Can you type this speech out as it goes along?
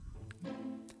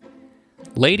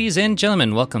Ladies and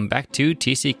gentlemen, welcome back to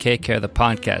TCK Care, the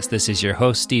podcast. This is your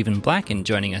host, Stephen Black, and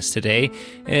joining us today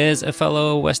is a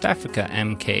fellow West Africa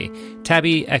MK,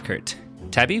 Tabby Eckert.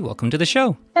 Tabby, welcome to the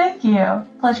show. Thank you.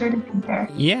 Pleasure to be here.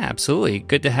 Yeah, absolutely.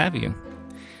 Good to have you.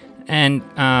 And,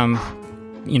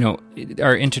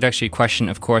 our introductory question,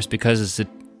 of course, because it's a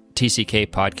TCK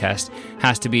podcast,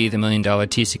 has to be the $1 million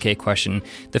TCK question,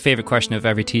 the favorite question of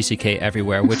every TCK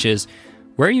everywhere, which is,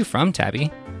 where are you from,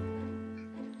 Tabby?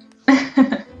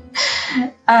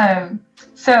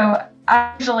 So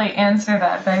I usually answer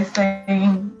that by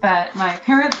saying that my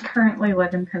parents currently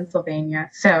live in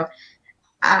Pennsylvania. So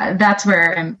that's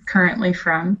where I'm currently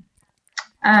from.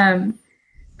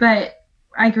 But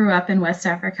I grew up in West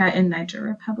Africa in Niger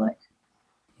Republic.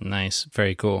 Nice.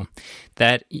 Very cool.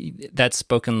 That's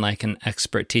spoken like an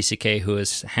expert TCK who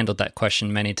has handled that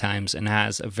question many times and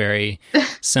has a very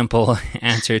simple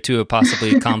answer to a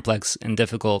possibly complex and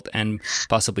difficult and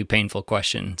possibly painful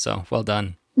question. So well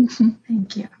done.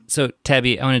 Thank you. So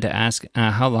Tabby, I wanted to ask,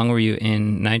 how long were you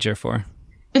in Niger for?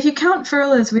 If you count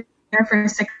furloughs, we were there for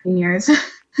 16 years.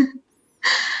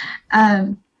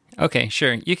 Okay,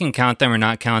 sure. You can count them or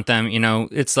not count them. You know,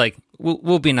 it's like,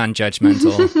 we'll be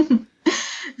non-judgmental.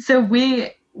 So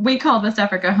we called West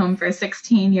Africa home for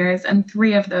 16 years, and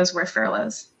 3 of those were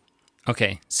furloughs.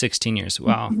 Okay, 16 years.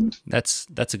 Wow, that's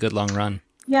a good long run.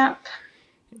 Yep.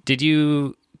 Did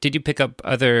you pick up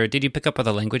other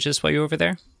languages while you were over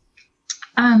there?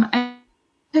 I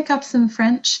picked up some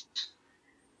French,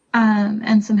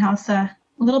 and some Hausa,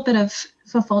 a little bit of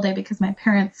Fulfulde because my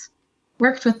parents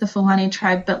worked with the Fulani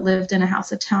tribe but lived in a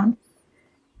Hausa town,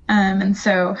 and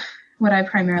so what I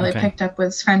primarily picked up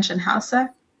was French and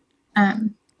Hausa.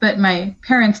 But my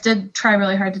parents did try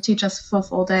really hard to teach us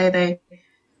Fulfulde. They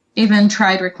even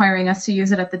tried requiring us to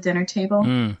use it at the dinner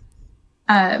table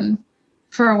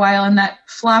for a while, and that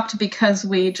flopped because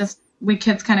we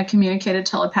kids kind of communicated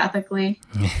telepathically.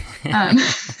 But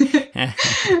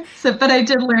I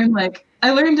did learn,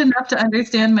 I learned enough to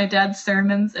understand my dad's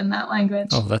sermons in that language.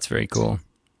 Oh, that's very cool.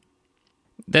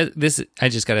 I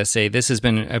just gotta say, this has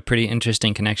been a pretty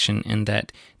interesting connection in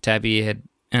that Tabby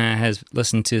has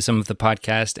listened to some of the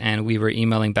podcast, and we were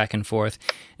emailing back and forth,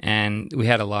 and we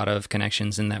had a lot of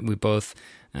connections in that we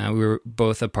were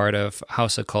both a part of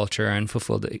Hausa culture and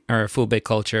Fulbe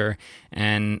culture,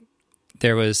 and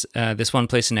there was this one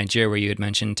place in Nigeria where you had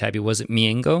mentioned, Tabby, was it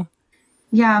Miengo?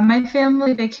 Yeah, my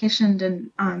family vacationed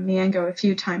in Miengo a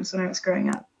few times when I was growing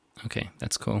up. Okay,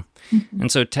 that's cool. Mm-hmm.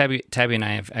 And so Tabby and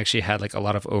I have actually had a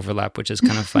lot of overlap, which is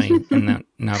kind of funny. And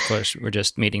now, of course, we're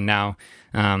just meeting now,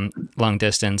 long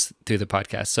distance through the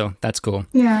podcast. So that's cool.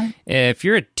 Yeah. If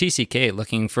you're a TCK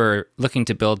looking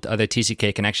to build other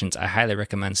TCK connections, I highly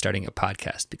recommend starting a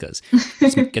podcast because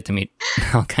you get to meet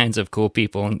all kinds of cool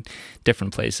people in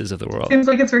different places of the world. Seems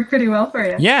like it's worked pretty well for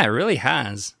you. Yeah, it really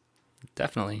has.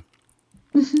 Definitely.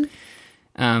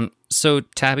 So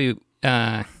Tabby,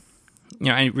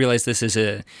 I realize this is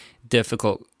a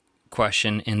difficult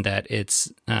question in that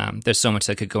it's there's so much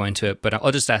that could go into it, but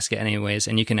I'll just ask it anyways,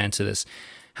 and you can answer this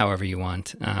however you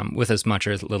want, with as much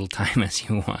or as little time as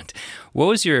you want. What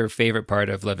was your favorite part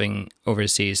of living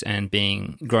overseas and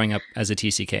growing up as a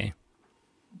TCK?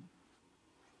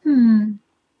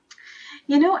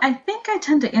 I think I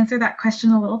tend to answer that question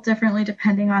a little differently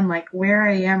depending on where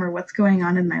I am or what's going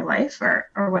on in my life or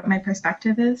what my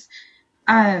perspective is.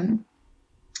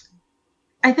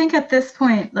 I think at this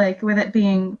point, with it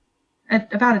being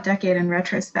about a decade in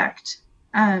retrospect,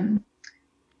 some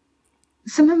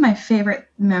of my favorite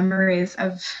memories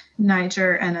of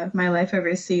Niger and of my life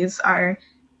overseas are,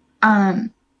 I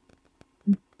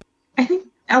think,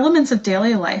 elements of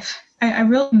daily life. I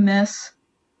really miss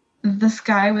the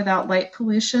sky without light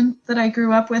pollution that I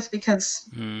grew up with because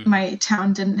my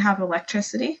town didn't have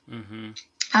electricity. Mm-hmm.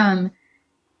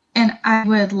 And I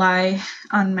would lie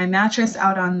on my mattress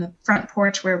out on the front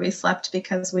porch where we slept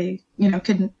because we,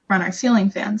 couldn't run our ceiling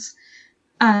fans,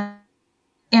 and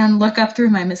look up through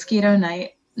my mosquito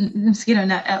net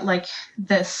at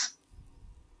this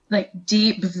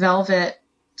deep velvet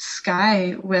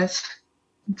sky with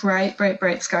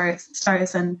bright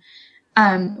stars.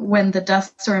 And when the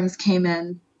dust storms came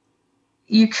in,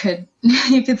 you could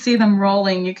see them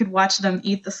rolling. You could watch them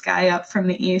eat the sky up from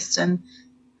the east, and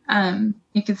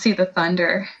you could see the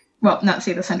thunder. Well, not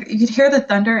see the thunder. You could hear the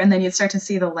thunder, and then you'd start to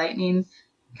see the lightning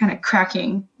kind of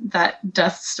cracking that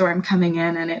dust storm coming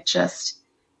in, and it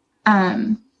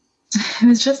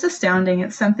was just astounding.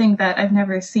 It's something that I've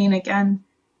never seen again,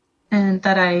 and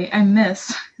that I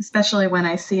miss, especially when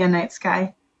I see a night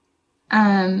sky.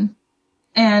 And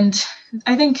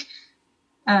I think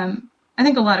a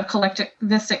lot of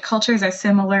collectivistic cultures are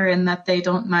similar in that they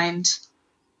don't mind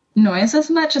noise as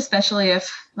much, especially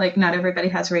if like not everybody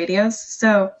has radios.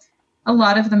 So a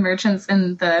lot of the merchants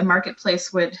in the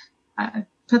marketplace would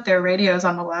put their radios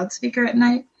on the loudspeaker at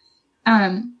night.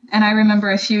 And I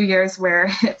remember a few years where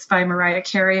hits by Mariah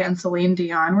Carey and Celine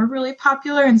Dion were really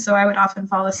popular. And so I would often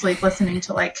fall asleep listening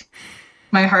to like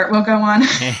My Heart Will Go On,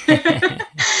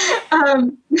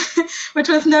 which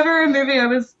was never a movie I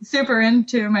was super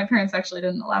into. My parents actually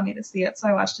didn't allow me to see it, so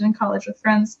I watched it in college with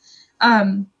friends.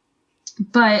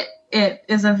 But it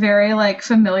is a very like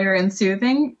familiar and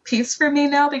soothing piece for me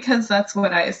now because that's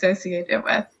what I associate it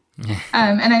with.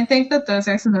 And I think that those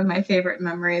are some of my favorite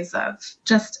memories of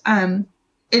just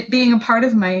it being a part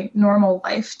of my normal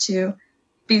life to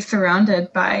be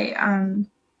surrounded by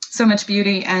so much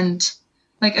beauty and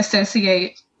like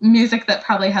associate music that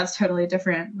probably has totally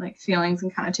different like feelings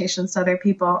and connotations to other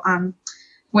people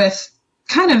with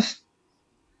kind of,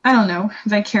 I don't know,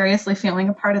 vicariously feeling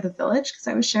a part of the village because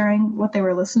I was sharing what they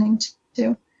were listening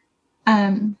to.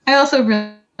 I also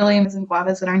really miss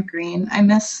guavas that aren't green. I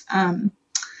miss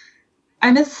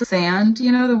the sand,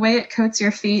 you know, the way it coats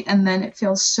your feet and then it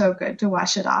feels so good to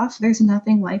wash it off. There's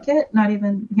nothing like it, not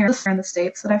even here in the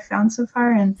States that I've found so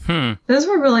far. And those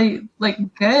were really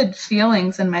like good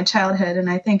feelings in my childhood.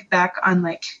 And I think back on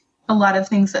like a lot of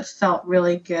things that felt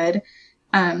really good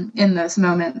in those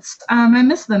moments. I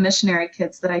miss the missionary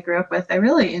kids that I grew up with. I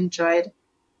really enjoyed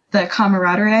the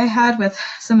camaraderie I had with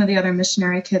some of the other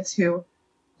missionary kids who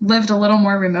lived a little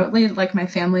more remotely like my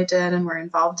family did and were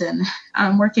involved in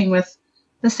working with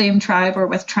the same tribe or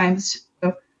with tribes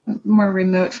more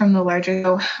remote from the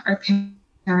larger. Our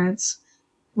parents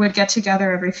would get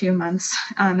together every few months.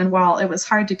 And while it was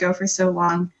hard to go for so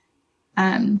long,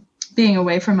 being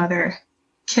away from other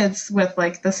kids with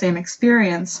like the same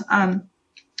experience,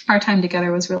 our time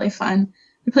together was really fun.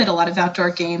 We played a lot of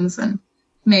outdoor games and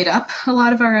made up a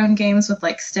lot of our own games with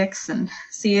like sticks and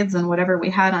seeds and whatever we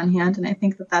had on hand. And I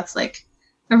think that that's like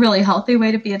a really healthy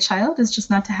way to be a child, is just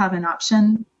not to have an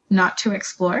option not to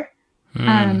explore.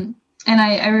 And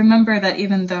I remember that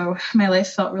even though my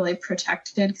life felt really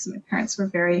protected because my parents were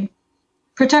very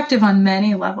protective on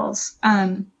many levels,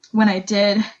 when I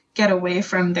did get away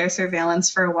from their surveillance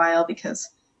for a while because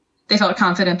they felt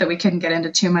confident that we couldn't get into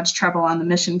too much trouble on the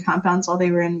mission compounds while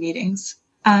they were in meetings,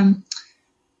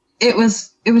 it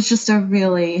was just a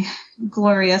really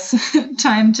glorious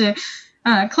time to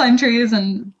climb trees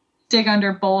and dig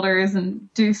under boulders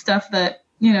and do stuff that,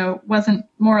 you know, wasn't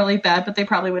morally bad, but they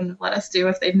probably wouldn't have let us do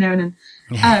if they'd known.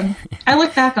 And I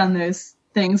look back on those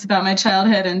things about my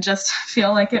childhood and just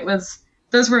feel like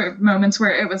those were moments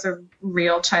where it was a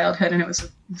real childhood and it was a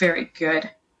very good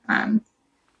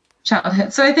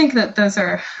childhood. So I think that those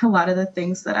are a lot of the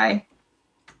things that I,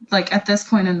 like at this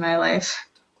point in my life,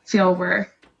 feel were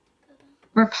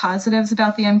positives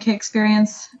about the MK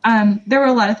experience. There were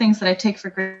a lot of things that I take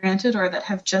for granted or that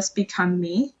have just become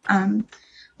me.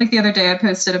 Like the other day, I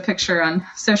posted a picture on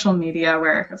social media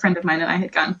where a friend of mine and I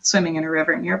had gone swimming in a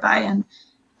river nearby. And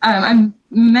I'm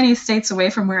many states away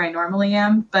from where I normally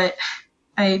am, but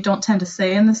I don't tend to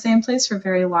stay in the same place for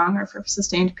very long or for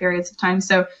sustained periods of time.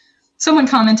 So someone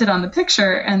commented on the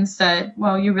picture and said,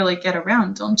 well, you really get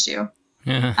around, don't you?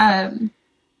 Yeah.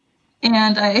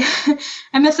 And I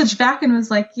messaged back and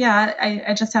was like, yeah,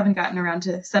 I just haven't gotten around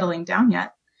to settling down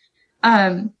yet,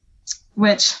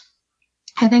 which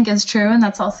I think is true. And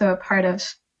that's also a part of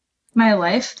my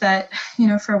life that, you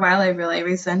know, for a while I really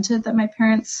resented that my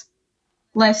parents'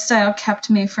 lifestyle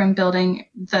kept me from building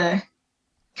the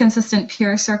consistent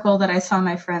peer circle that I saw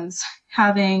my friends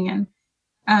having, and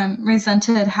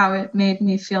resented how it made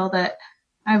me feel that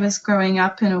I was growing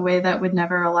up in a way that would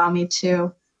never allow me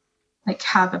to like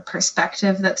have a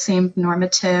perspective that seemed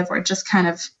normative or just kind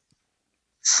of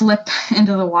slip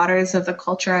into the waters of the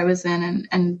culture I was in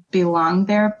and belong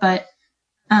there. But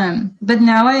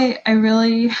now I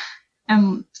really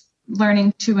am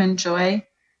learning to enjoy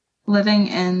living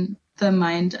in the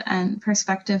mind and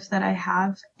perspective that I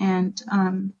have. And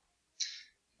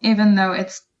even though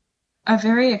it's a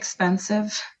very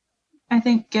expensive, I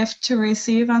think, gift to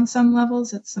receive on some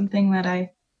levels, it's something that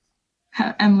I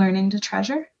am learning to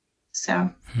treasure.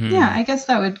 So, yeah, I guess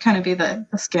that would kind of be the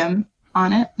skim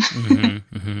on it.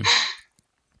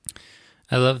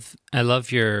 I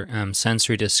love your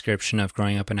sensory description of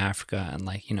growing up in Africa and,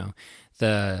 like, you know,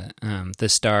 the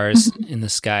stars in the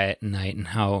sky at night and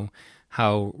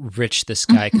how rich the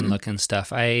sky can look and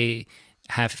stuff. I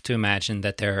have to imagine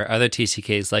that there are other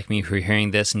TCKs like me who are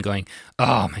hearing this and going,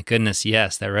 oh my goodness,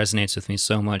 yes, that resonates with me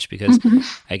so much because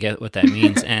I get what that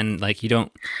means. And like,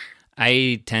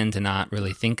 I tend to not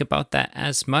really think about that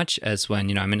as much as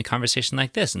when, I'm in a conversation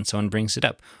like this and someone brings it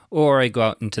up. Or I go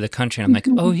out into the country and I'm like,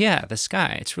 oh yeah, the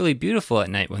sky. It's really beautiful at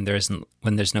night when there's no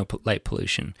light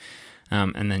pollution.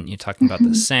 And then you're talking about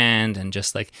the sand and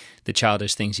just like the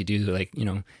childish things you do, like,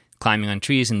 climbing on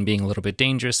trees and being a little bit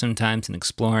dangerous sometimes and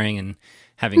exploring and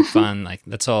having fun. Like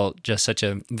that's all just such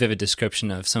a vivid description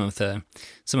of some of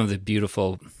the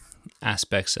beautiful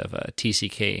aspects of a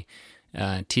TCK.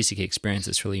 TCK experience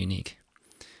is really unique.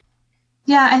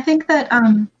 Yeah, I think that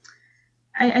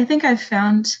I think I've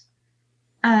found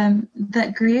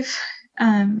that grief,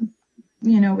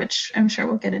 which I'm sure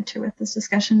we'll get into with this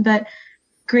discussion, but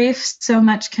grief so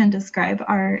much can describe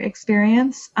our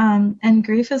experience, and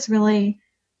grief is really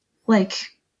like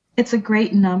it's a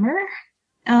great number.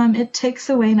 It takes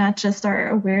away not just our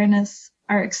awareness,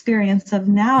 our experience of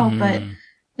now, but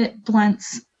it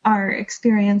blunts our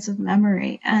experience of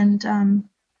memory. And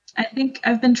I think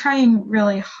I've been trying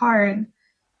really hard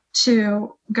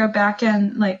to go back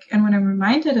and when I'm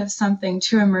reminded of something,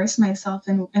 to immerse myself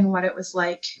in what it was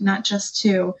like, not just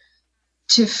to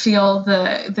feel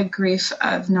the grief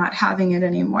of not having it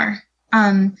anymore.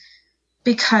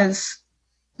 Because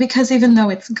even though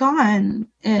it's gone,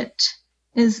 it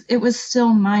was still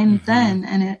mine then,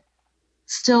 and it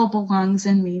still belongs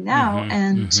in me now.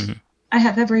 And I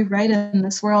have every right in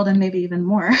this world, and maybe even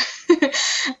more,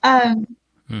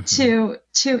 to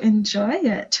enjoy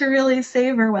it, to really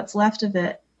savor what's left of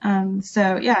it.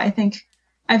 So yeah, I think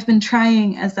I've been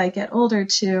trying as I get older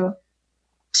to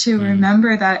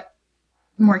remember that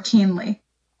more keenly.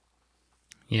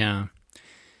 Yeah.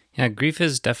 Yeah, grief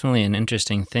is definitely an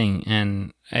interesting thing,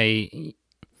 and I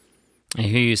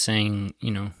hear you saying,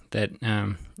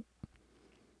 that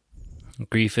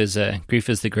grief is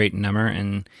the great number,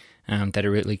 and that it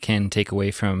really can take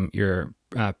away from your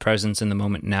presence in the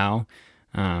moment now,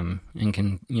 and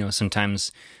can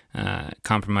sometimes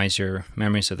compromise your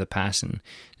memories of the past. And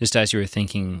just as you were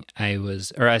thinking,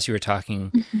 as you were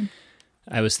talking,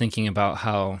 I was thinking about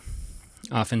how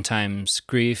oftentimes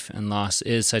grief and loss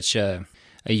is such a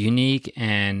unique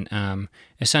and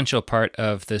essential part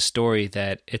of the story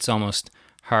that it's almost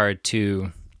hard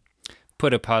to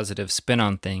put a positive spin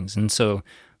on things. And so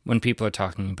when people are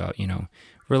talking about,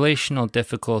 relational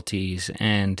difficulties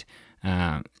and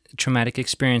traumatic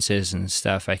experiences and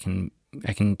stuff, I can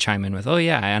chime in with, oh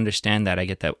yeah, I understand that. I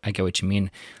get that. I get what you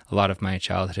mean. A lot of my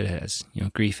childhood has,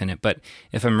 grief in it. But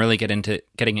if I'm really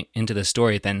getting into the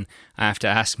story, then I have to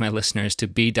ask my listeners to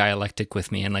be dialectic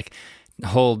with me and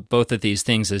hold both of these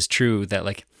things as true,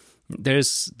 that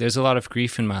there's a lot of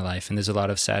grief in my life and there's a lot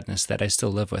of sadness that I still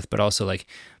live with, but also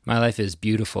my life is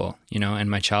beautiful,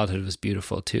 and my childhood was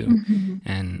beautiful too.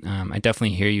 And I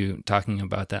definitely hear you talking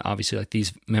about that. Obviously,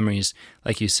 these memories,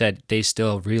 like you said, they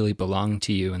still really belong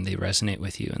to you and they resonate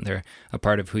with you and they're a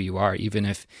part of who you are, even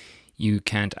if you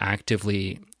can't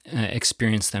actively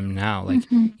experience them now.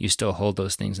 You still hold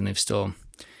those things, and they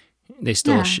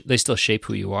still shape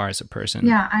who you are as a person.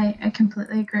 Yeah, I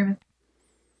completely agree with.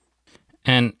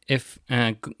 And if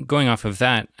going off of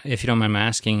that, if you don't mind my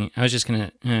asking, I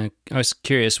was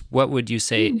curious, what would you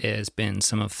say has been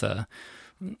some of the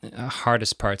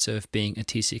hardest parts of being a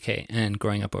TCK and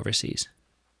growing up overseas?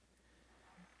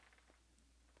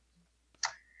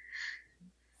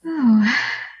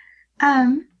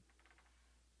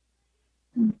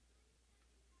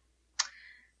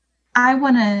 I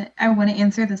wanna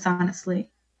answer this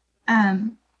honestly.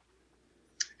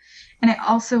 And I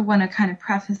also want to kind of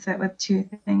preface it with two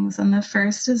things. And the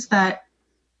first is that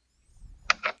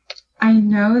I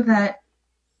know that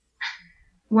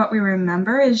what we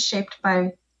remember is shaped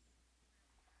by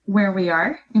where we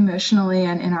are emotionally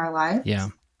and in our lives. Yeah.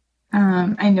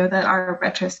 I know that our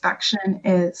retrospection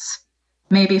is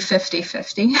maybe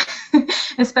 50-50,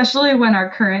 especially when our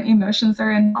current emotions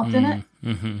are involved in it.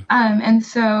 And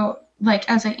so,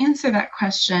 as I answer that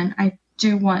question, I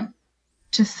do want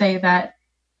to say that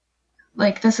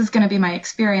this is going to be my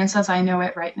experience as I know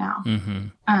it right now.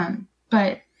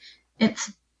 But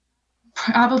it's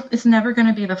never going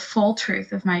to be the full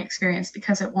truth of my experience,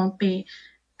 because it won't be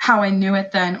how I knew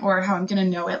it then or how I'm going to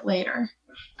know it later.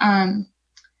 And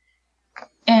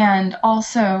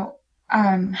also,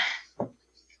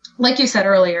 like you said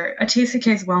earlier, a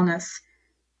TCK's wellness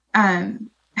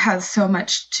has so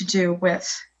much to do with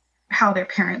how their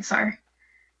parents are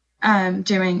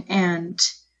doing, and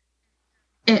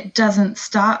it doesn't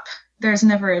stop. There's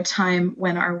never a time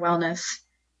when our wellness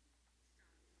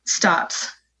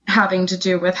stops having to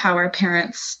do with how our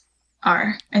parents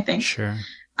are, I think. Sure.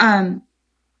 And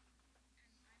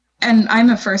I'm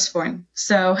a firstborn,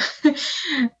 so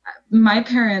my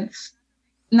parents,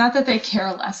 not that they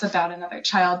care less about another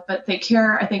child, but they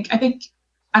care. I think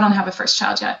I don't have a first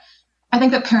child yet. I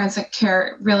think that parents that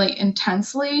care really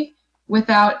intensely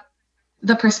without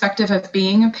the perspective of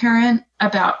being a parent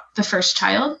about the first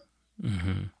child.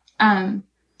 Mm-hmm.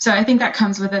 So I think that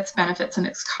comes with its benefits and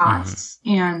its costs.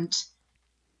 Mm-hmm. And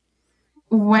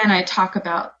when I talk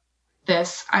about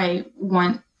this, I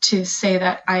want to say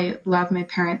that I love my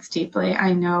parents deeply.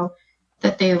 I know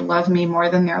that they love me more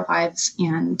than their lives,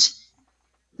 and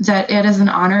that it is an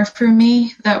honor for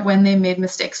me that when they made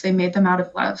mistakes, they made them out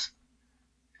of love.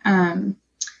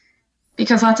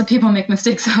 Because lots of people make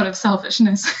mistakes out of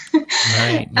selfishness.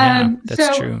 Right. Yeah,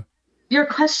 that's true. Your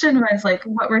question was like,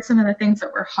 what were some of the things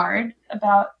that were hard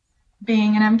about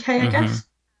being an MK, I guess?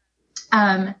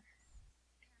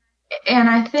 And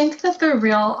I think that the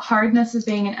real hardness of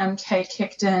being an MK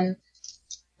kicked in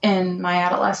my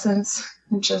adolescence,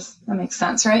 that makes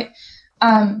sense, right?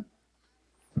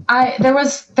 There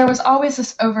was always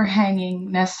this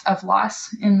overhangingness of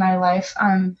loss in my life.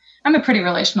 I'm a pretty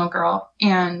relational girl,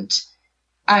 and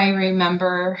I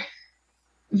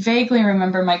vaguely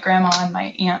remember my grandma and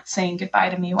my aunt saying goodbye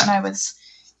to me when I was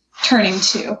turning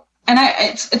 2. And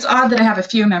it's odd that I have a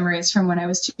few memories from when I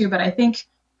was 2, but I think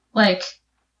like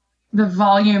the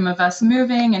volume of us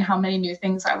moving and how many new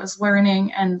things I was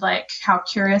learning and like how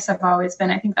curious I've always been,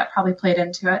 I think that probably played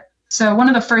into it. So one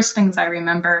of the first things I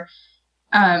remember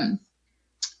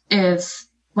is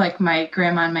like my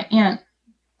grandma and my aunt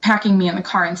packing me in the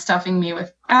car and stuffing me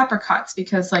with apricots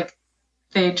because like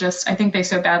I think they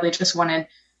so badly just wanted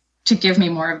to give me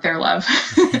more of their love.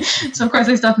 So of course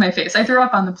I stuffed my face. I threw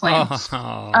up on the plane.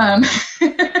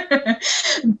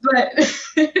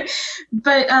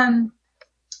 But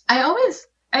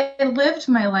I lived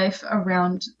my life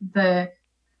around the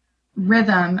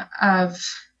rhythm of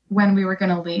when we were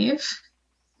going to leave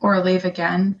or leave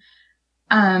again.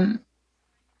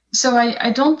 So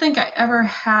I don't think I ever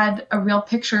had a real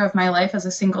picture of my life as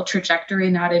a single trajectory,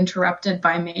 not interrupted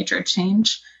by major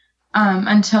change,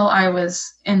 until I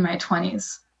was in my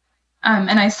 20s.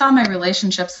 And I saw my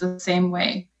relationships the same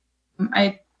way.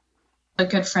 A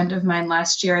good friend of mine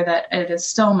last year that it is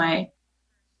still my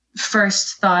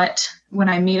first thought when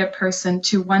I meet a person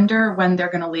to wonder when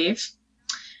they're going to leave.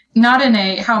 Not in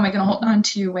a, how am I going to hold on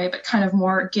to you way, but kind of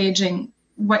more gauging,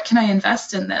 what can I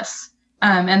invest in this?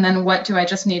 And then what do I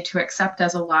just need to accept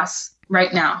as a loss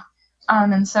right now?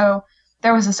 And so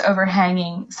there was this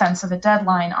overhanging sense of a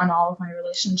deadline on all of my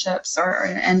relationships or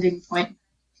an ending point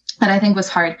that I think was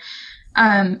hard.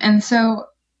 And so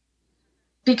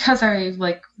because I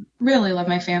like really love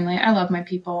my family, I love my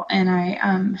people, and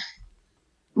I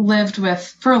lived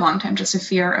with, for a long time, just a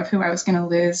fear of who I was going to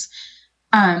lose.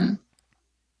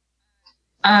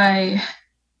 I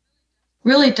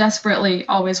really desperately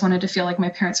always wanted to feel like my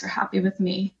parents were happy with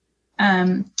me.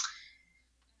 And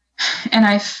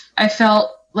I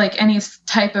felt like any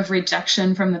type of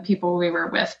rejection from the people we were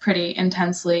with pretty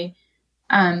intensely.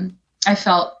 I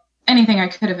felt anything I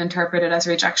could have interpreted as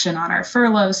rejection on our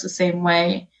furloughs the same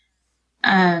way.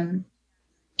 And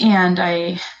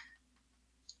I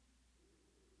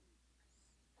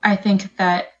think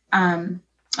that a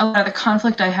lot of the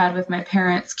conflict I had with my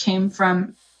parents came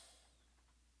from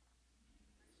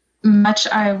much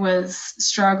I was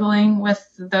struggling with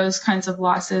those kinds of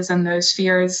losses and those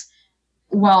fears,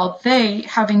 while they,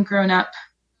 having grown up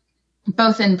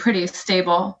both in pretty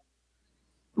stable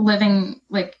living,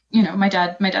 like, you know, my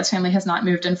dad's family has not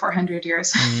moved in 400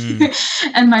 years.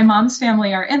 And my mom's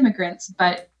family are immigrants,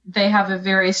 but they have a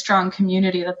very strong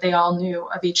community that they all knew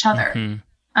of each other.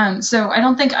 Mm-hmm. So I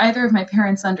don't think either of my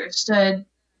parents understood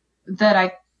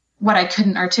what I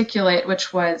couldn't articulate,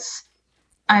 which was,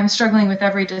 I'm struggling with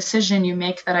every decision you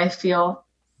make that I feel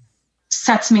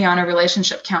sets me on a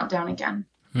relationship countdown again.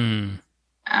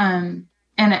 And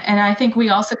I think we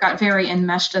also got very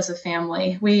enmeshed as a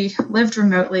family. We lived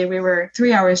remotely. We were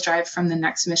 3 hours drive from the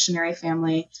next missionary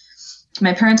family.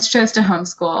 My parents chose to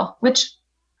homeschool, which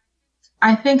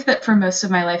I think that for most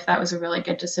of my life, that was a really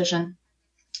good decision.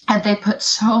 And they put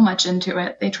so much into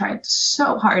it. They tried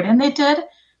so hard, and they did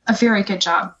a very good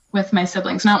job with my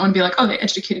siblings. Not want to be like, oh, they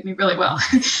educated me really well,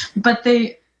 but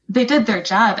they did their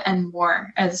job and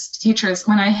more as teachers.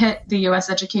 When I hit the U.S.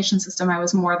 education system, I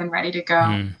was more than ready to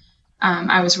go.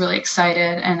 I was really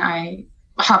excited, and I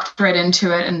hopped right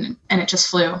into it, and it just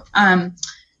flew.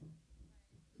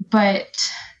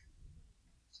 But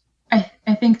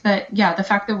I think that, yeah, the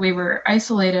fact that we were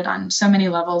isolated on so many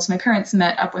levels, my parents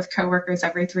met up with coworkers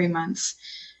every 3 months,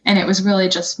 and it was really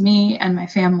just me and my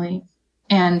family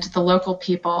and the local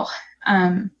people,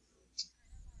 kind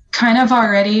of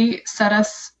already set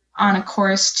us on a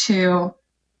course to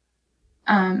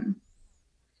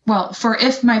well, for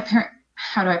if my parent,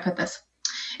 how do I put this?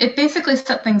 It basically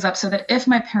set things up so that if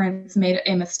my parents made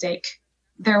a mistake,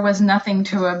 there was nothing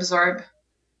to absorb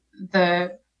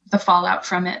the fallout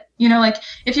from it. You know, like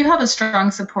if you have a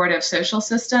strong supportive social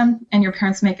system and your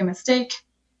parents make a mistake,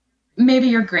 maybe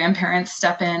your grandparents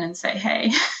step in and say,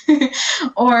 hey,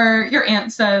 or your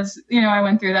aunt says, you know, I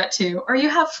went through that too. Or you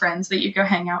have friends that you go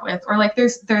hang out with, or like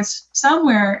there's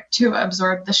somewhere to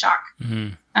absorb the shock,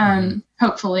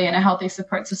 hopefully in a healthy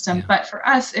support system. Yeah. But for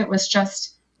us, it was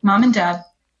just mom and dad,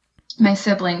 my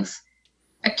siblings,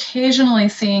 occasionally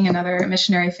seeing another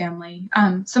missionary family.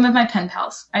 Some of my pen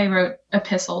pals, I wrote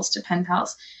epistles to pen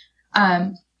pals,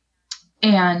 and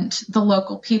the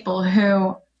local people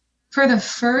who, for the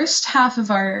first half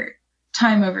of our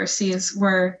time overseas,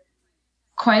 were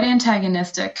quite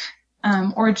antagonistic,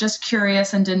 or just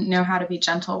curious and didn't know how to be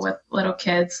gentle with little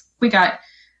kids. We got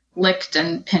licked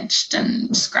and pinched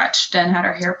and scratched and had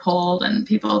our hair pulled, and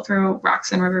people threw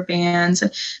rocks and rubber bands.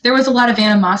 And there was a lot of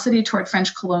animosity toward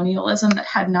French colonialism that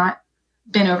had not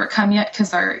been overcome yet,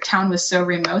 because our town was so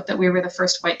remote that we were the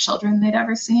first white children they'd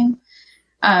ever seen.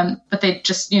 But they'd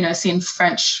just, you know, seen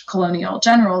French colonial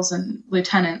generals and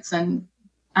lieutenants, and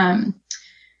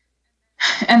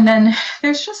then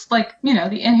there's just like, you know,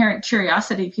 the inherent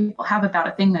curiosity people have about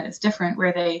a thing that is different,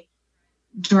 where they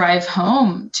drive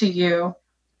home to you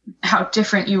how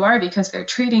different you are because they're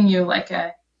treating you like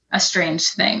a strange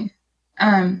thing.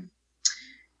 And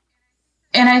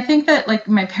I think that like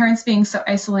my parents being so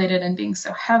isolated and being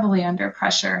so heavily under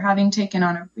pressure, having taken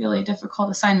on a really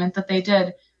difficult assignment that they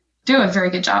did do a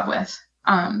very good job with.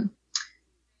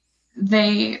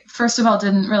 They, first of all,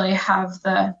 didn't really have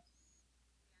the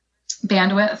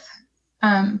bandwidth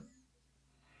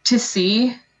to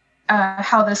see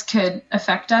how this could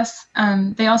affect us.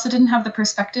 They also didn't have the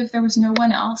perspective. There was no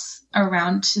one else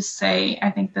around to say,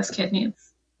 I think this kid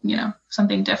needs, you know,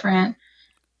 something different.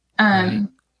 Right.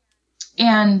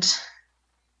 And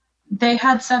they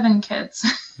had 7 kids.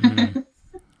 Mm-hmm.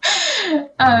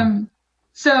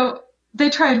 So they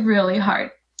tried really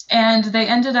hard, and they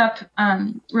ended up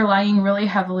relying really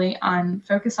heavily on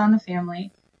Focus on the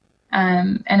Family,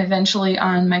 and eventually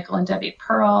on Michael and Debbie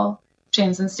Pearl,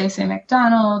 James and Stacey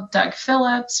McDonald, Doug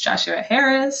Phillips, Joshua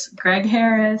Harris, Greg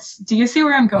Harris. Do you see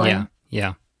where I'm going?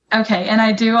 Yeah. Okay, and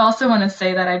I do also want to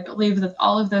say that I believe that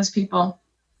all of those people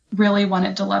really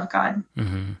wanted to love God.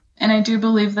 Mm-hmm. And I do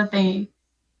believe that they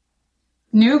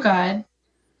knew God.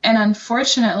 And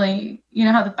unfortunately, you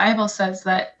know how the Bible says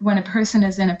that when a person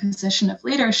is in a position of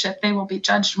leadership, they will be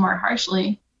judged more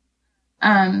harshly.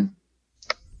 And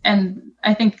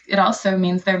I think it also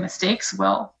means their mistakes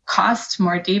will cost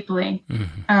more deeply.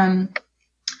 Mm-hmm.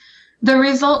 The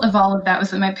result of all of that was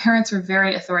that my parents were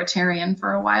very authoritarian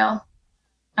for a while.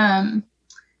 And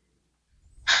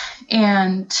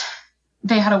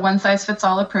they had a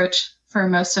one-size-fits-all approach for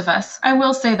most of us. I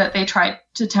will say that they tried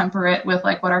to temper it with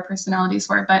like what our personalities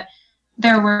were, but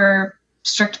there were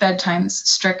strict bedtimes,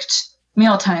 strict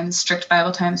meal times, strict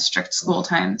Bible times, strict school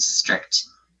times, strict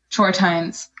chore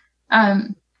times.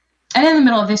 And in the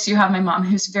middle of this, you have my mom,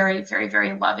 who's very, very,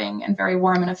 very loving and very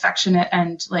warm and affectionate,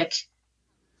 and like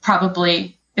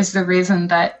probably is the reason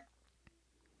that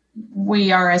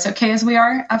we are as okay as we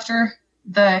are after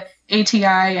the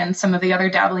ATI and some of the other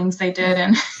dabblings they did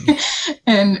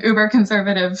in uber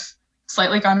conservative,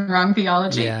 slightly gone wrong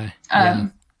theology.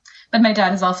 But my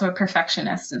dad is also a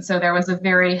perfectionist, and so there was a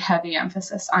very heavy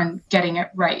emphasis on getting it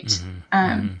right,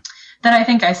 that I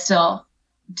think I still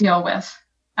deal with.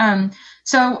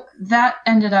 So that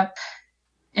ended up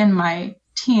in my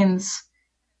teens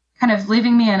kind of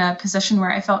leaving me in a position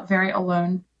where I felt very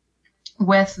alone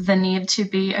with the need to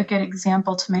be a good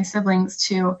example to my siblings,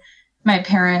 to my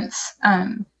parents,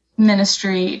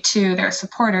 ministry, to their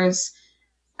supporters,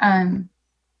 and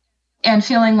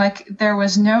feeling like there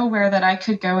was nowhere that I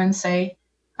could go and say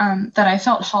that I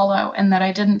felt hollow, and that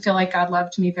I didn't feel like God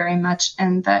loved me very much,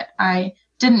 and that I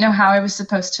didn't know how I was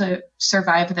supposed to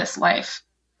survive this life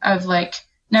of like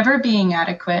never being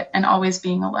adequate and always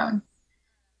being alone.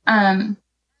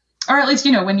 Or at least,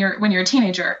 you know, when you're a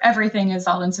teenager, everything is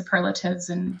all in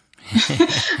superlatives, and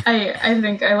I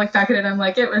think I look back at it, I'm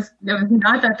like, it was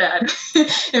not that bad.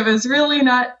 It was really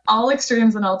not all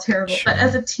extremes and all terrible. Sure. But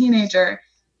as a teenager,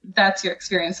 that's your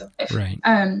experience of life. Right.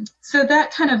 So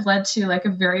that kind of led to like a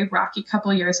very rocky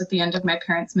couple years at the end of my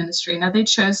parents' ministry. Now, they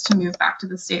chose to move back to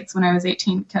the States when I was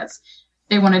 18 because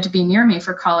they wanted to be near me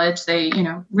for college. They, you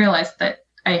know, realized that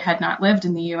I had not lived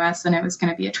in the U.S. and it was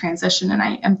going to be a transition. And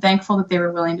I am thankful that they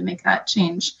were willing to make that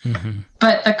change. Mm-hmm.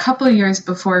 But the couple of years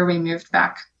before we moved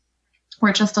back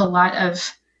were just a lot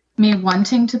of me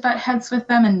wanting to butt heads with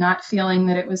them and not feeling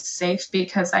that it was safe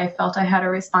because I felt I had a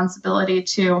responsibility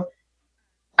to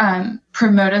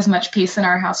promote as much peace in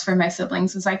our house for my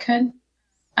siblings as I could.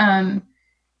 And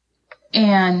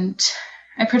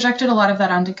I projected a lot of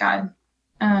that onto God.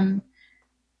 And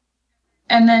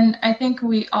then I think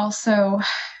we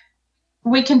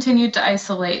continued to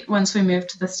isolate once we moved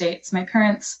to the States. My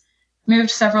parents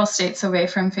moved several states away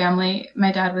from family.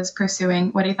 My dad was pursuing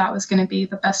what he thought was going to be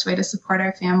the best way to support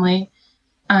our family.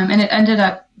 And it ended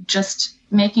up just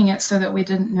making it so that we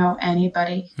didn't know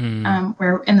anybody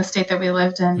where in the state that we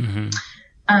lived in.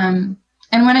 And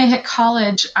when I hit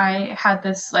college, I had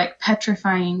this like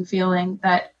petrifying feeling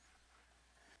that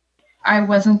I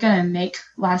wasn't going to make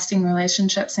lasting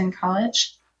relationships in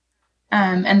college,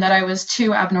 and that I was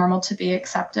too abnormal to be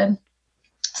accepted.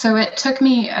 So it took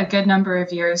me a good number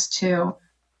of years to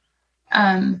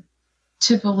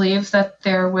believe that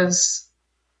there was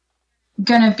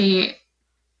going to be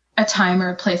a time or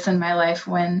a place in my life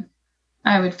when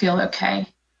I would feel okay.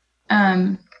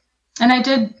 And I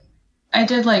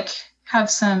did like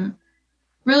have some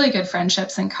really good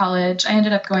friendships in college. I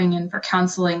ended up going in for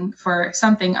counseling for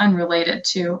something unrelated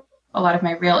to a lot of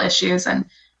my real issues. And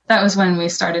that was when we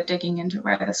started digging into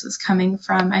where this was coming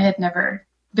from. I had never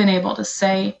been able to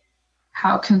say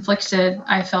how conflicted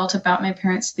I felt about my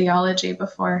parents' theology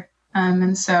before.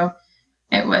 And so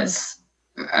it was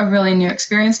a really new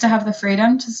experience to have the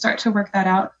freedom to start to work that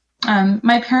out.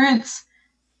 My parents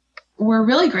were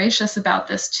really gracious about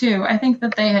this too. I think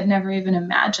that they had never even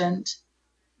imagined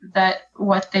that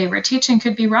what they were teaching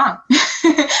could be wrong.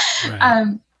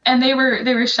 Right. And they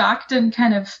were shocked and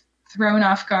kind of thrown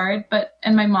off guard,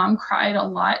 and my mom cried a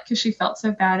lot because she felt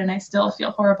so bad, and I still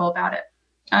feel horrible about it.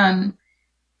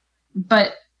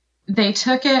 But they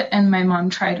took it, and my mom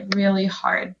tried really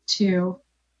hard to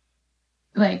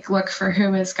like look for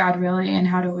who is God really, and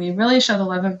how do we really show the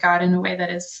love of God in a way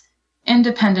that is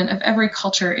independent of every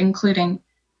culture, including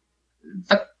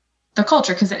the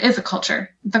culture, because it is a culture,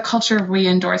 the culture we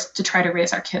endorse to try to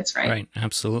raise our kids, right? Right,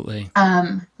 absolutely.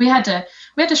 We had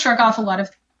to shrug off a lot of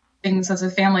things as a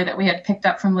family that we had picked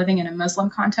up from living in a Muslim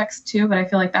context too, but I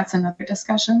feel like that's another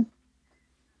discussion.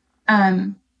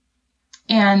 And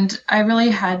I really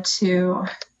had to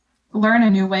learn a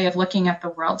new way of looking at the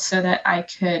world so that I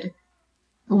could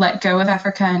let go of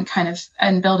Africa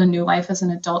and build a new life as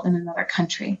an adult in another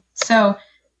country. So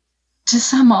to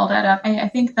sum all that up, I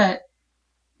think that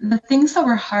the things that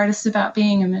were hardest about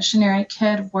being a missionary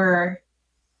kid were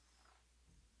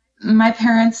my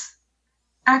parents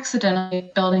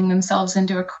accidentally building themselves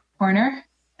into a corner,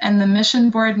 and the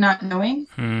mission board not knowing,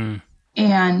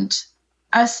 and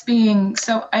us being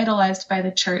so idolized by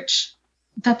the church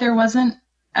that there wasn't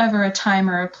ever a time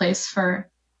or a place for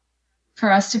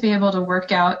us to be able to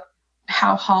work out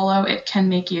how hollow it can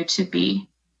make you to be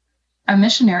a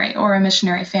missionary or a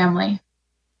missionary family.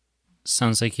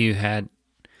 Sounds like you had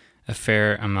a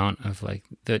fair amount of like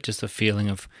just a feeling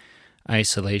of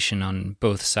isolation on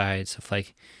both sides of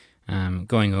like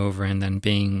going over and then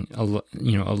being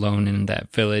alone in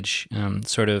that village,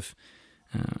 sort of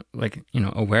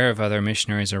aware of other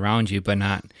missionaries around you, but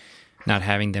not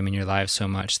having them in your life so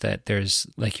much that there's,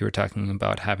 like you were talking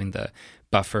about, having the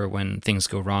buffer when things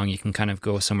go wrong. You can kind of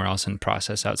go somewhere else and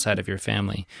process outside of your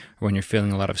family, or when you're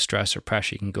feeling a lot of stress or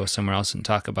pressure, you can go somewhere else and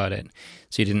talk about it.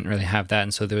 So you didn't really have that,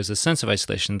 and so there was a sense of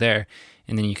isolation there,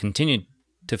 and then you continued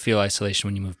to feel isolation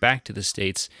when you moved back to the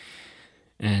States.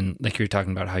 And like you were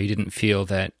talking about how you didn't feel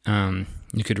that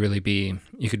you could really be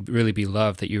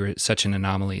loved, that you were such an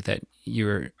anomaly, that you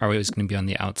were always going to be on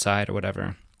the outside or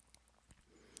whatever.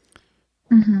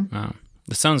 Mm-hmm. Wow,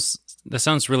 that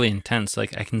sounds really intense.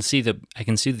 Like I can see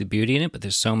the beauty in it, but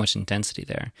there's so much intensity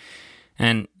there.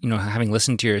 And having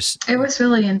listened to it was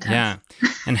really intense. Yeah,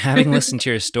 and having listened to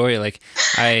your story, like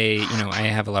I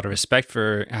have a lot of respect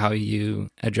for how you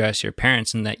address your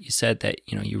parents, and that you said that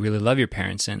you really love your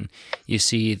parents, and you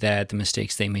see that the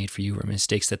mistakes they made for you were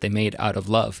mistakes that they made out of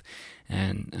love.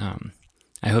 And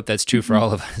I hope that's true for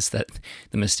all of us, that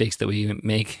the mistakes that we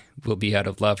make will be out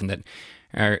of love, and that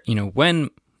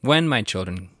when my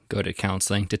children go to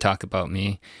counseling to talk about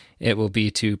me, it will be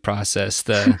to process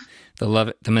the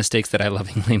mistakes that I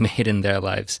lovingly made in their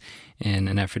lives in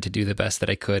an effort to do the best that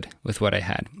I could with what I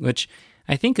had, which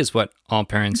I think is what all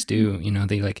parents do.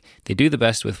 They do the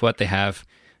best with what they have.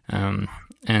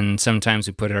 And sometimes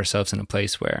we put ourselves in a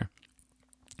place where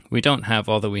we don't have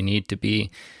all that we need to be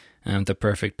the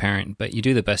perfect parent, but you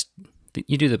do the best that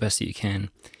you can.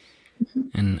 Mm-hmm.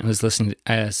 And I was listening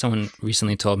to, someone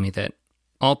recently told me that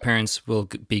all parents will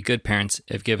be good parents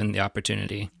if given the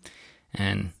opportunity,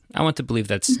 and I want to believe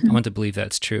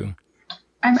that's true.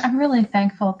 I'm really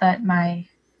thankful that my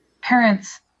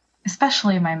parents,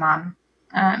 especially my mom,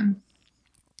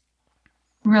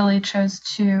 really chose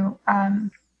to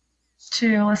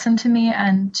listen to me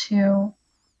and to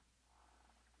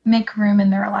make room in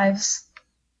their lives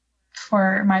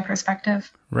for my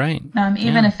perspective. Right.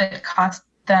 Even if it cost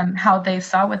them how they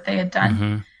saw what they had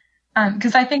done.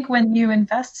 Because I think when you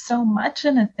invest so much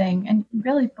in a thing and you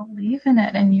really believe in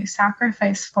it and you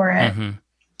sacrifice for it,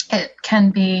 it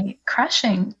can be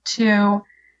crushing to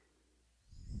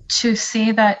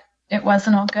see that it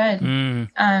wasn't all good,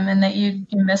 and that you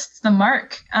missed the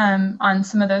mark on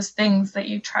some of those things that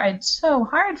you tried so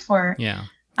hard for.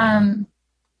 And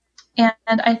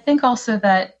I think also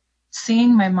that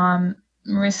seeing my mom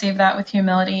receive that with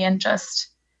humility and just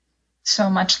so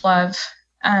much love,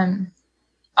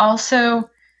 also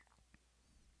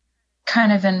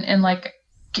kind of in like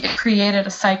created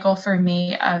a cycle for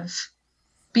me of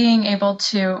being able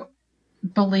to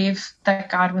believe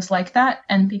that God was like that.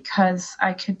 And because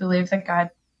I could believe that God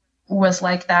was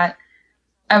like that,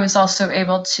 I was also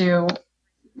able to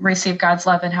receive God's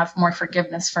love and have more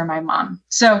forgiveness for my mom.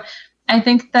 So I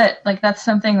think that like that's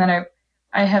something that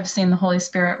I have seen the Holy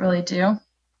Spirit really do,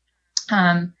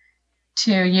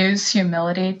 to use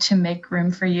humility to make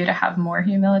room for you to have more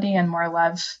humility and more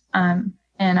love. And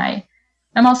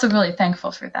I'm also really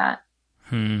thankful for that.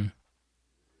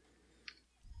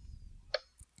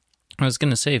 I was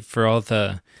going to say, for all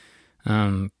that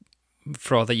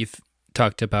you've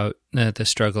talked about, the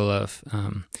struggle of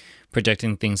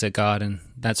projecting things at God and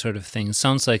that sort of thing, it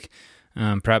sounds like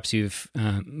perhaps you've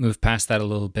moved past that a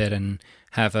little bit and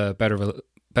have a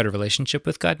better relationship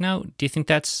with God now. Do you think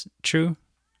that's true?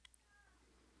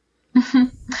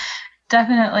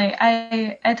 Definitely.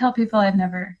 I tell people I've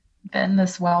never been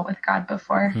this well with God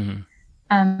before,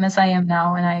 as I am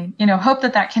now. And I, hope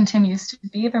that continues to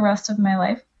be the rest of my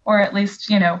life, or at least,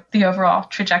 the overall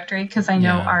trajectory, because I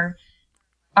know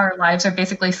our lives are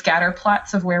basically scatter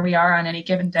plots of where we are on any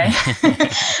given day.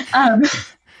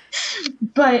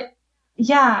 But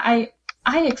yeah,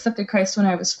 I accepted Christ when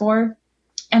I was 4,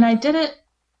 and I did it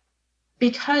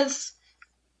because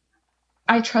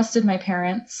I trusted my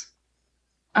parents.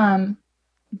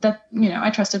 That, I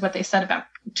trusted what they said about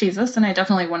Jesus, and I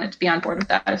definitely wanted to be on board with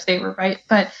that if they were right.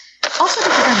 But also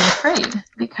because I was afraid,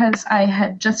 because I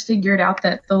had just figured out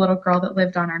that the little girl that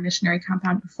lived on our missionary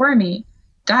compound before me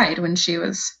died when she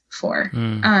was 4.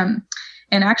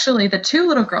 And actually the 2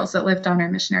 little girls that lived on our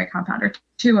missionary compound, or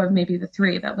 2 of maybe the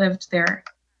 3 that lived there,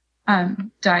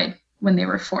 died when they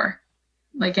were 4,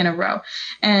 like in a row.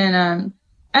 And,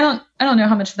 I don't know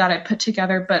how much of that I put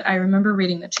together, but I remember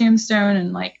reading the tombstone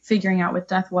and like figuring out what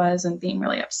death was and being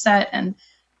really upset and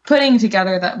putting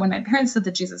together that when my parents said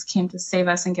that Jesus came to save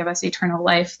us and give us eternal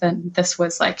life, then this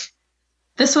was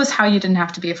how you didn't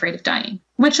have to be afraid of dying,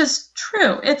 which is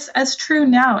true. It's as true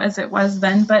now as it was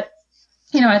then. But,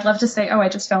 I'd love to say, oh, I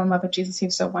just fell in love with Jesus. He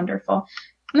was so wonderful.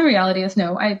 And the reality is,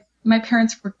 no, my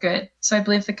parents were good. So I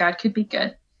believed that God could be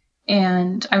good.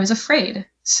 And I was afraid.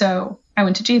 So I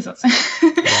went to Jesus.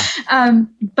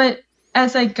 But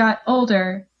as I got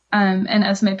older, and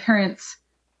as my parents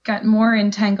got more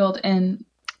entangled in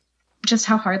just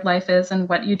how hard life is and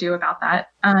what you do about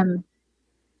that,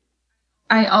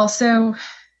 I also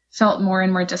felt more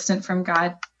and more distant from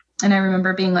God. And I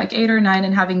remember being like 8 or 9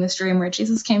 and having this dream where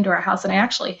Jesus came to our house, and I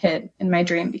actually hid in my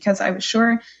dream because I was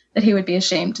sure that he would be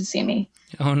ashamed to see me.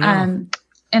 Oh no.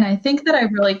 And I think that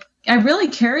I really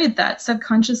carried that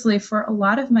subconsciously for a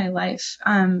lot of my life,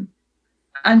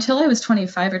 until I was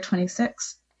 25 or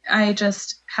 26. I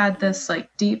just had this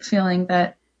like deep feeling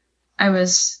that I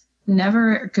was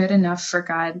never good enough for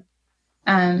God.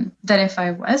 That if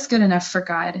I was good enough for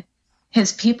God,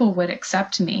 his people would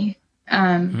accept me.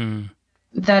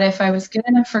 That if I was good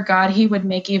enough for God, he would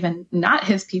make even not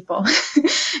his people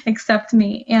accept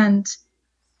me. And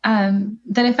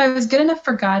that if I was good enough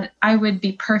for God, I would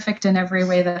be perfect in every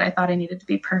way that I thought I needed to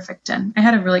be perfect in. I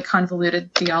had a really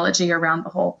convoluted theology around the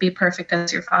whole be perfect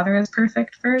as your Father is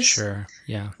perfect verse. Sure.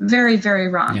 Yeah. Very, very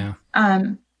wrong. Yeah.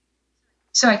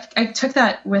 So I took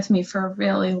that with me for a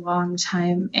really long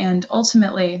time, and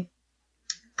ultimately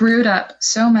brewed up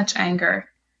so much anger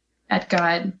at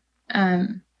God,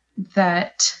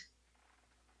 that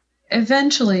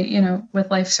eventually,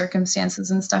 with life circumstances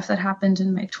and stuff that happened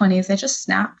in my 20s, I just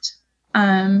snapped.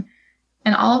 And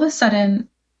all of a sudden,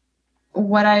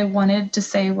 what I wanted to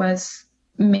say was,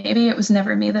 maybe it was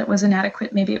never me that was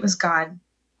inadequate. Maybe it was God.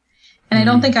 And I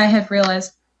don't think I had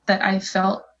realized that I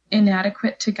felt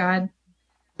inadequate to God.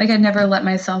 Like, I'd never let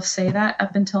myself say that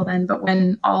up until then. But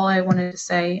when all I wanted to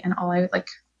say and all I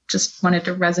just wanted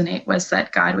to resonate was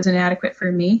that God was inadequate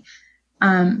for me,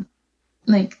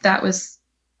 like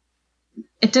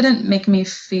it didn't make me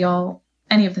feel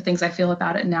any of the things I feel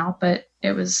about it now, but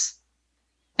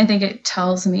I think it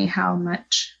tells me how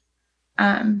much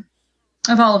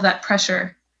of all of that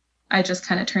pressure I just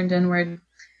kind of turned inward.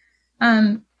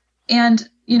 And,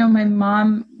 my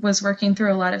mom was working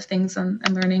through a lot of things and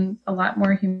learning a lot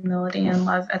more humility and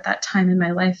love at that time in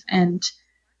my life. And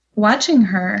watching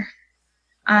her,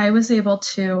 I was able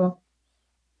to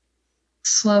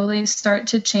slowly start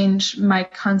to change my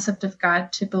concept of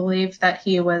God to believe that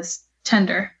he was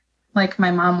tender, like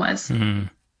my mom was. Mm-hmm.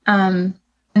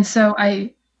 And so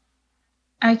I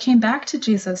came back to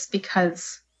Jesus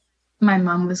because my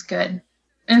mom was good.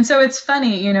 And so it's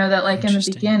funny, that like in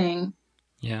the beginning,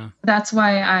 that's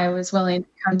why I was willing to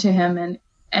come to him.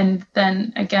 And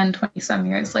then again, 20 some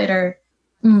years later,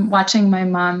 watching my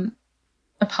mom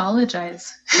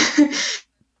apologize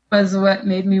was what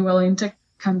made me willing to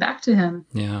come back to him.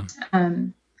 Yeah.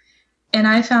 And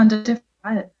I found a different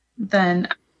God than,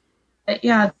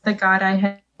 the God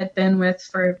I had been with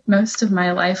for most of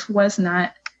my life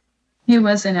he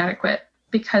was inadequate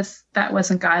because that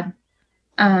wasn't God.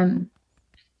 And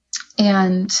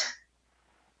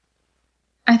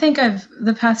I think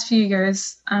the past few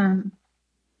years,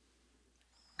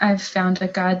 I've found a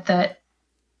God that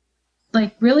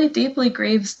like really deeply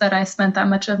grieves that I spent that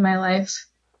much of my life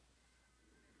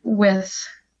with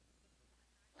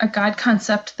a God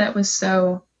concept that was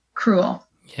so cruel.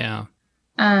 Yeah.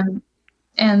 And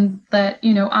that,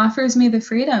 offers me the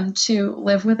freedom to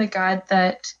live with a God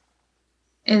that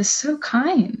is so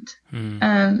kind.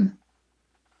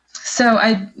 So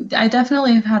I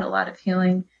definitely have had a lot of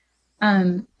healing.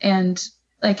 And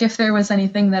like, if there was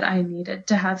anything that I needed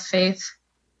to have faith,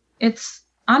 it's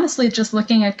honestly just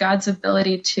looking at God's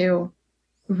ability to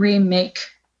remake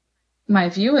my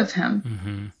view of him.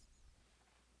 Mm-hmm.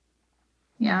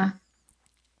 Yeah.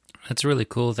 That's really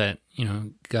cool that,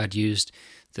 God used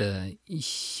the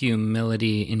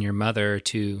humility in your mother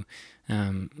to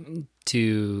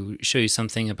show you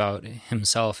something about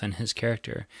himself and his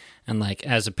character. And like,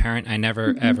 as a parent, I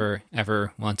never, ever,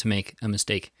 ever want to make a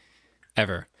mistake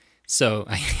ever. So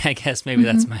I guess maybe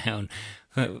that's my own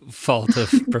fault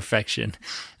of perfection,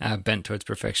 bent towards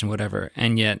perfection, whatever.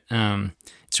 And yet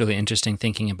it's really interesting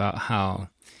thinking about how,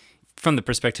 from the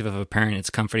perspective of a parent, it's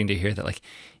comforting to hear that like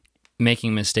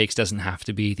making mistakes doesn't have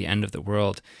to be the end of the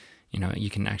world. You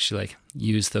can actually like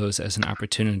use those as an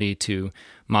opportunity to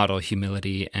model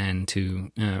humility and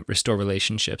to restore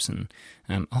relationships and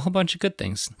a whole bunch of good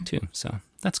things too. So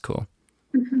that's cool.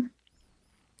 Mm-hmm.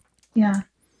 Yeah,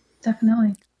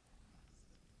 definitely.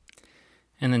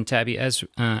 And then Tabby, as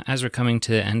we're coming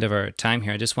to the end of our time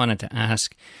here, I just wanted to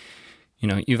ask,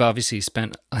 you've obviously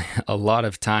spent a lot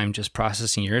of time just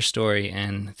processing your story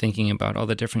and thinking about all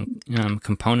the different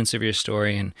components of your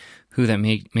story and who that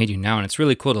made you now. And it's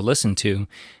really cool to listen to.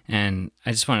 And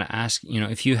I just want to ask,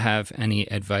 if you have any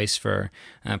advice for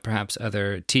perhaps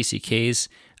other TCKs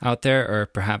out there, or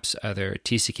perhaps other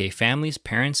TCK families,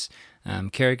 parents,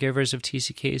 caregivers of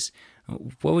TCKs,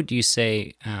 what would you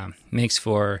say makes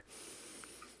for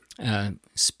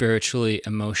spiritually,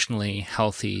 emotionally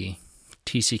healthy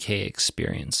TCK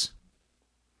experience?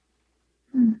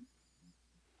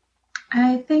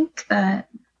 I think that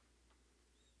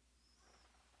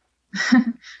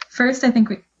first, I think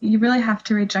you really have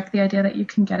to reject the idea that you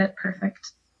can get it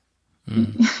perfect.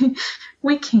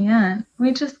 We can't.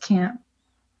 We just can't.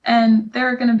 And there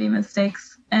are going to be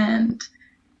mistakes, and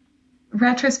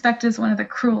retrospect is one of the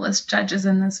cruelest judges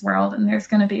in this world, and there's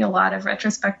going to be a lot of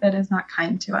retrospect that is not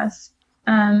kind to us.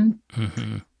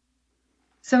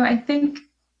 So I think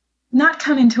not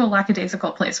coming to a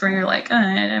lackadaisical place where you're like,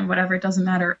 whatever, it doesn't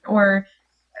matter, or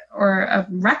a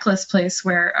reckless place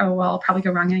where, oh, well, I'll probably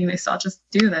go wrong anyway, so I'll just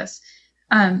do this.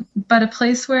 But a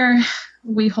place where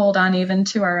we hold on even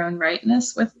to our own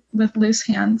rightness with loose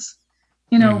hands,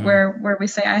 where we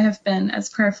say, I have been as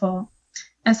prayerful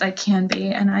as I can be,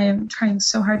 and I am trying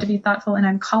so hard to be thoughtful, and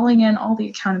I'm calling in all the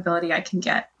accountability I can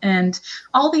get and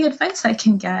all the advice I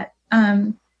can get.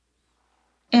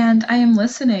 And I am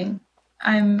listening.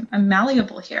 I'm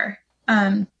malleable here.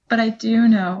 But I do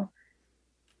know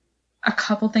a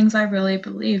couple things I really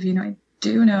believe. I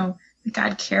do know that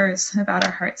God cares about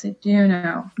our hearts. I do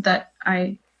know that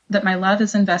my love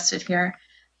is invested here.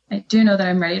 I do know that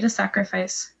I'm ready to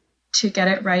sacrifice to get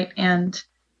it right, and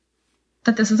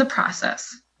that this is a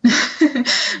process.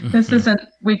 This isn't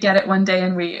we get it one day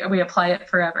and we apply it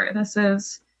forever. This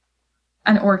is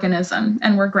an organism,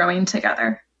 and we're growing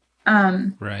together.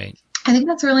 Right. I think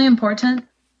that's really important.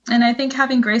 And I think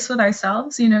having grace with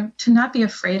ourselves, to not be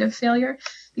afraid of failure,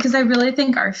 because I really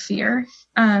think our fear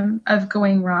of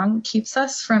going wrong keeps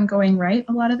us from going right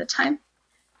a lot of the time.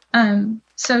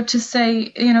 So to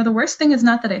say, the worst thing is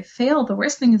not that I fail. The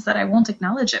worst thing is that I won't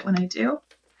acknowledge it when I do,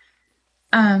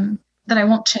 that I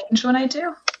won't change when I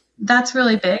do. That's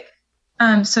really big.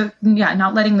 So yeah,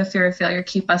 not letting the fear of failure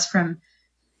keep us from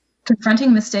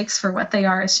confronting mistakes for what they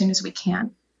are as soon as we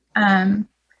can. And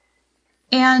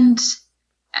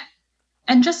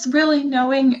just really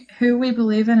knowing who we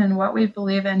believe in and what we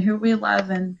believe in, who we love,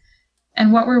 and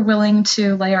what we're willing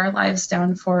to lay our lives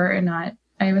down for or not.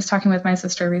 I was talking with my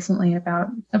sister recently about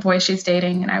a boy she's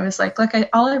dating, and I was like, look,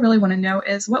 all I really want to know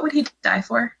is, what would he die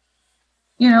for?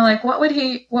 What would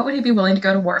he be willing to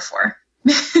go to war for?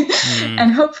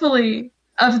 And hopefully,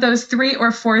 of those 3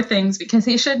 or 4 things, because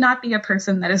he should not be a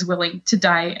person that is willing to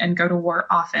die and go to war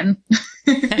often.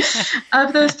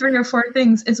 Of those 3 or 4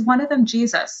 things, is one of them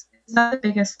Jesus? Is that the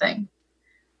biggest thing?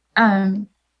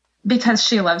 Because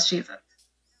she loves Jesus.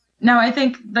 Now, I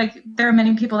think there are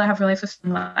many people that have really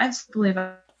fulfilling lives, believe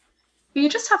it. But you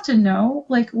just have to know,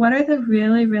 what are the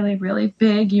really, really, really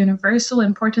big, universal,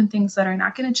 important things that are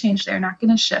not going to change. They're not going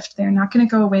to shift. They're not going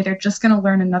to go away. They're just going to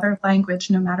learn another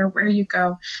language no matter where you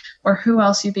go or who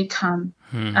else you become.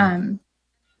 And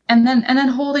then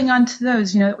holding on to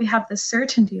those, that we have this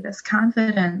certainty, this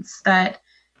confidence that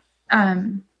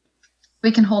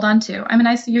we can hold on to. I'm an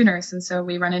ICU nurse, and so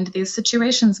we run into these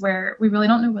situations where we really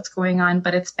don't know what's going on,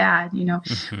 but it's bad.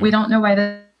 We don't know why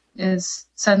this is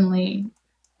suddenly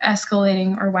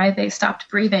escalating or why they stopped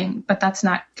breathing, but that's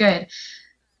not good.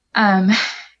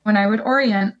 When I would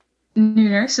orient new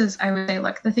nurses, I would say,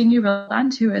 look, the thing you hold on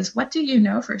to is, what do you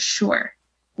know for sure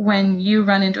when you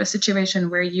run into a situation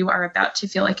where you are about to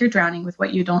feel like you're drowning with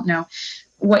what you don't know?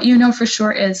 What you know for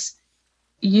sure is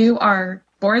you are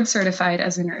board certified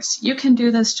as a nurse. You can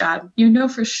do this job. You know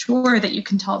for sure that you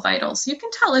can tell vitals. You can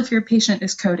tell if your patient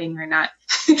is coding or not.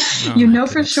 You know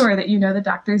for sure that you know the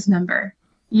doctor's number.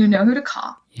 You know who to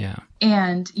call. Yeah.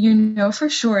 And you know for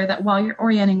sure that while you're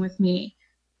orienting with me,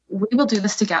 we will do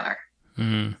this together.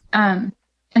 Mm-hmm.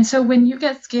 And so when you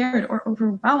get scared or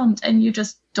overwhelmed and you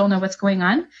just don't know what's going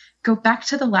on, go back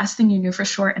to the last thing you knew for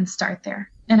sure and start there.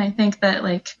 And I think that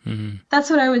that's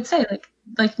what I would say.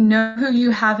 Know who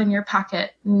you have in your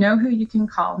pocket, know who you can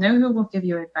call, know who will give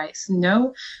you advice,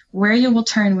 know where you will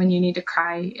turn when you need to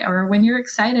cry or when you're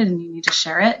excited and you need to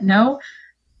share it. Know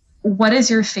what is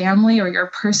your family or your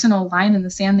personal line in the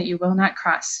sand that you will not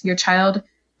cross. Your child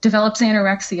develops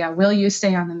anorexia. Will you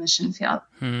stay on the mission field?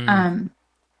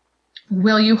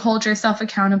 Will you hold yourself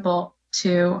accountable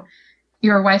to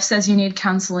your wife says you need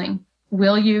counseling?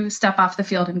 Will you step off the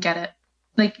field and get it?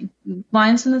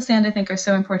 Lines in the sand, I think, are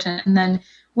so important. And then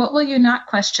what will you not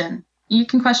question? You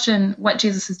can question what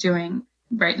Jesus is doing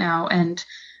right now and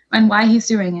why he's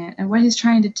doing it and what he's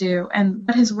trying to do and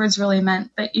what his words really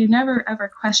meant. But you never, ever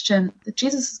question that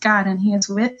Jesus is God and he is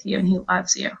with you and he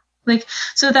loves you.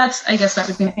 So that's, I guess that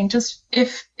would be the thing. Just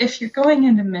if you're going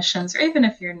into missions or even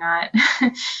if you're not,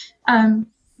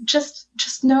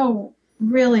 just know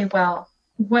really well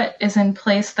what is in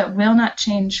place that will not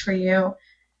change for you.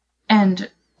 And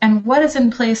what is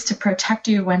in place to protect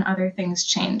you when other things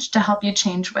change, to help you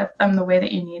change with them the way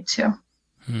that you need to.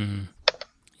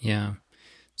 Yeah.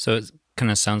 So it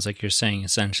kind of sounds like you're saying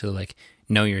essentially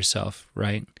know yourself,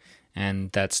 right?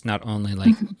 And that's not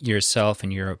only yourself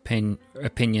and your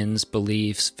opinions,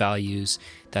 beliefs, values,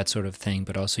 that sort of thing,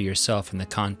 but also yourself in the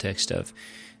context of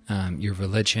your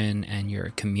religion and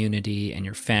your community and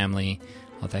your family,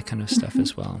 all that kind of stuff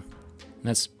as well.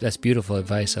 And that's beautiful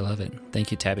advice. I love it.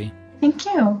 Thank you, Tabby. Thank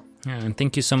you. Yeah, and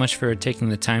thank you so much for taking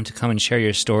the time to come and share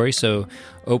your story so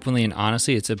openly and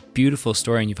honestly. It's a beautiful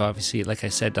story, and you've obviously, like I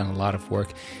said, done a lot of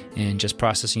work in just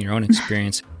processing your own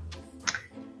experience.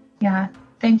 Yeah,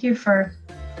 thank you for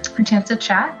a chance to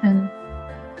chat, and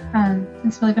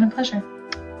it's really been a pleasure.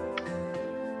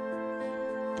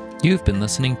 You've been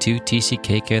listening to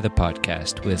TCK Care, the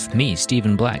podcast, with me,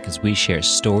 Stephen Black, as we share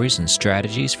stories and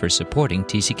strategies for supporting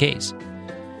TCKs.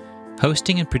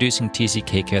 Hosting and producing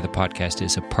TCK Care, the podcast,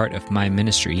 is a part of my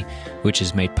ministry, which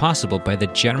is made possible by the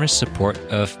generous support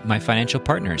of my financial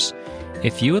partners.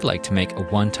 If you would like to make a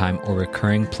one-time or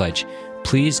recurring pledge,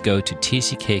 please go to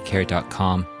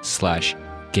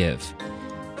tckcare.com/give.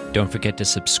 Don't forget to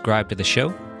subscribe to the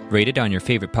show, rate it on your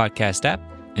favorite podcast app,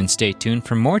 and stay tuned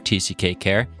for more TCK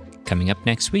Care coming up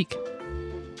next week.